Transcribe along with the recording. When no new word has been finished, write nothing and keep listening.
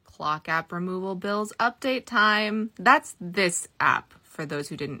clock app removal bills update time. That's this app. For those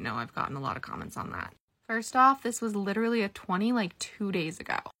who didn't know, I've gotten a lot of comments on that. First off, this was literally a 2 days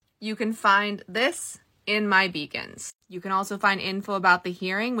ago. You can find this in my beacons. You can also find info about the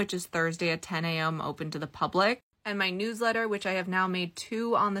hearing, which is Thursday at 10 a.m. open to the public, and my newsletter, which I have now made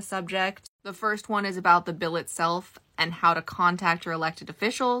 2 on the subject. The first one is about the bill itself and how to contact your elected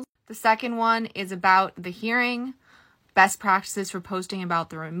officials. The second one is about the hearing, best practices for posting about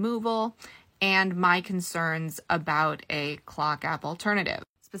the removal, and my concerns about a clock app alternative,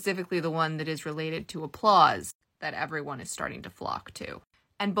 specifically the one that is related to applause that everyone is starting to flock to.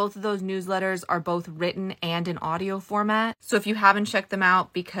 And both of those newsletters are both written and in audio format. So if you haven't checked them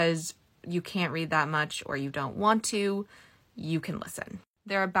out because you can't read that much or you don't want to, you can listen.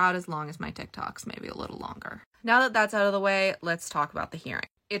 They're about as long as my TikToks, maybe a little longer. Now that that's out of the way, let's talk about the hearing.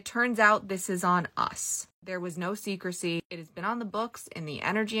 It turns out this is on us. There was no secrecy. It has been on the books in the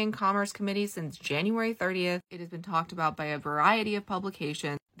Energy and Commerce Committee since January 30th. It has been talked about by a variety of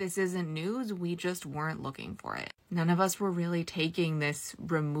publications. This isn't news. We just weren't looking for it. None of us were really taking this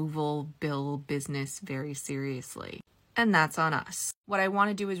removal bill business very seriously. And that's on us. What I want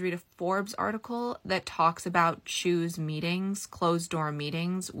to do is read a Forbes article that talks about Chu's meetings, closed-door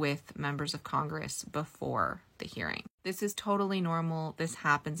meetings with members of Congress before the hearing. This is totally normal. This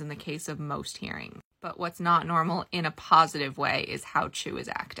happens in the case of most hearings. But what's not normal in a positive way is how Chu is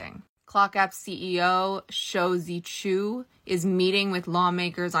acting. ClockApp CEO Shou-Zi Chu is meeting with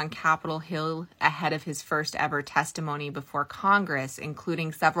lawmakers on Capitol Hill ahead of his first ever testimony before Congress,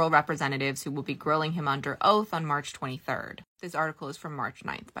 including several representatives who will be grilling him under oath on March 23rd. This article is from March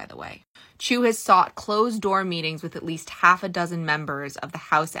 9th, by the way. Chu has sought closed-door meetings with at least half a dozen members of the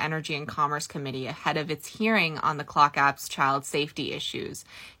House Energy and Commerce Committee ahead of its hearing on the ClockApp's child safety issues,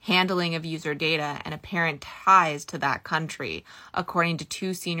 handling of user data, and apparent ties to that country, according to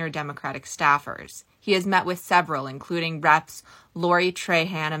 2 senior Democratic staffers. He has met with several, including Reps Lori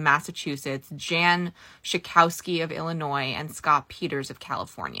Trahan of Massachusetts, Jan Schakowsky of Illinois, and Scott Peters of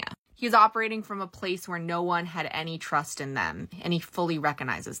California. He is operating from a place where no one had any trust in them, and he fully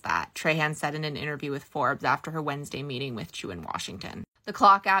recognizes that, Trahan said in an interview with Forbes after her Wednesday meeting with Chu in Washington. The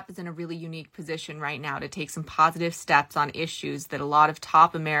Clock app is in a really unique position right now to take some positive steps on issues that a lot of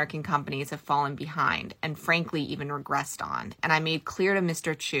top American companies have fallen behind, and frankly even regressed on. And I made clear to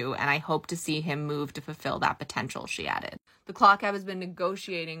Mr. Chu, and I hope to see him move to fulfill that potential, she added. The Clock app has been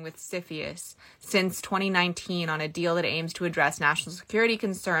negotiating with CFIUS since 2019 on a deal that aims to address national security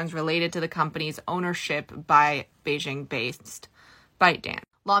concerns related to the company's ownership by Beijing-based ByteDance.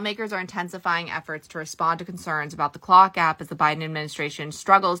 Lawmakers are intensifying efforts to respond to concerns about the Clock app as the Biden administration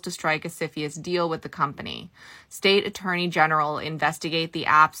struggles to strike a CFIUS deal with the company. State Attorney General investigate the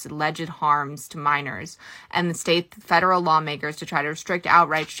app's alleged harms to minors, and the federal lawmakers to try to restrict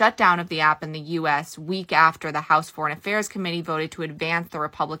outright shutdown of the app in the U.S. week after the House Foreign Affairs Committee voted to advance the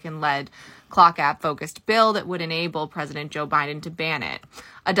Republican-led Clock app-focused bill that would enable President Joe Biden to ban it.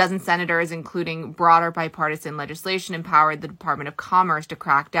 A dozen senators, including broader bipartisan legislation, empowered the Department of Commerce to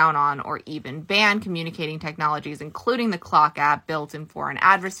crack down on or even ban communicating technologies, including the Clock app, built in foreign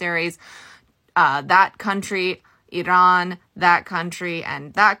adversaries, that country, Iran, that country,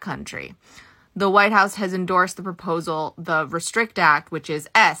 and that country. The White House has endorsed the proposal, the Restrict Act, which is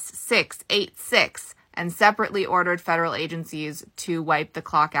S686, and separately ordered federal agencies to wipe the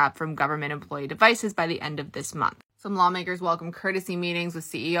Clock app from government employee devices by the end of this month. Some lawmakers welcome courtesy meetings with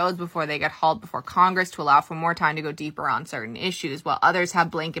CEOs before they get hauled before Congress to allow for more time to go deeper on certain issues, while others have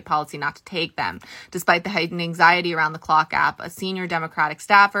blanket policy not to take them. Despite the heightened anxiety around the Clock app, a senior Democratic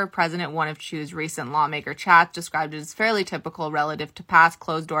staffer, present at one of Chu's recent lawmaker chats, described it as fairly typical relative to past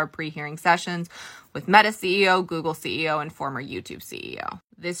closed-door pre-hearing sessions with Meta CEO, Google CEO, and former YouTube CEO.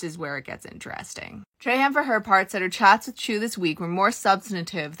 This is where it gets interesting. Trahan, for her part, said her chats with Chu this week were more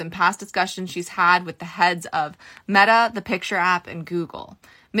substantive than past discussions she's had with the heads of Meta, the Picture app, and Google.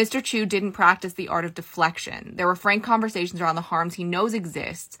 Mr. Chu didn't practice the art of deflection. There were frank conversations around the harms he knows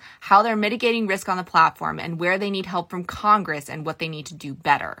exists, how they're mitigating risk on the platform, and where they need help from Congress and what they need to do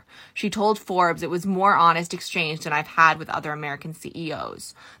better. She told Forbes it was more honest exchange than I've had with other American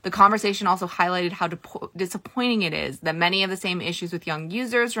CEOs. The conversation also highlighted how disappointing it is that many of the same issues with young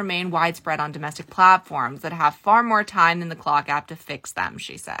users remain widespread on domestic platforms that have far more time than the Clock app to fix them,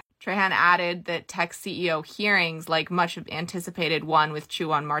 she said. Trahan added that tech CEO hearings, like much of anticipated one with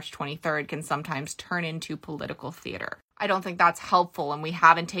Chu on March 23rd, can sometimes turn into political theater. I don't think that's helpful, and we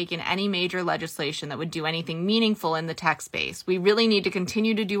haven't taken any major legislation that would do anything meaningful in the tech space. We really need to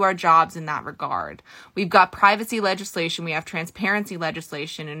continue to do our jobs in that regard. We've got privacy legislation, we have transparency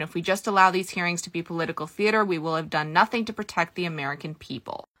legislation, and if we just allow these hearings to be political theater, we will have done nothing to protect the American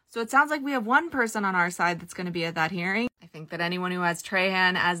people. So it sounds like we have one person on our side that's going to be at that hearing. I think that anyone who has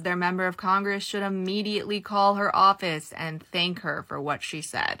Trahan as their member of Congress should immediately call her office and thank her for what she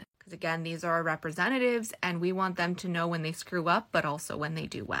said. Because again, these are our representatives and we want them to know when they screw up, but also when they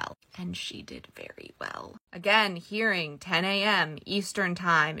do well. And she did very well. Again, hearing 10 a.m. Eastern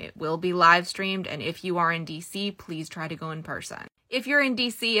time. It will be live streamed. And if you are in DC, please try to go in person. If you're in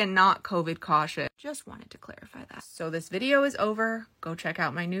DC and not COVID cautious, just wanted to clarify that. So this video is over. Go check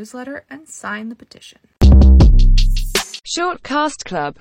out my newsletter and sign the petition. Shortcast Club.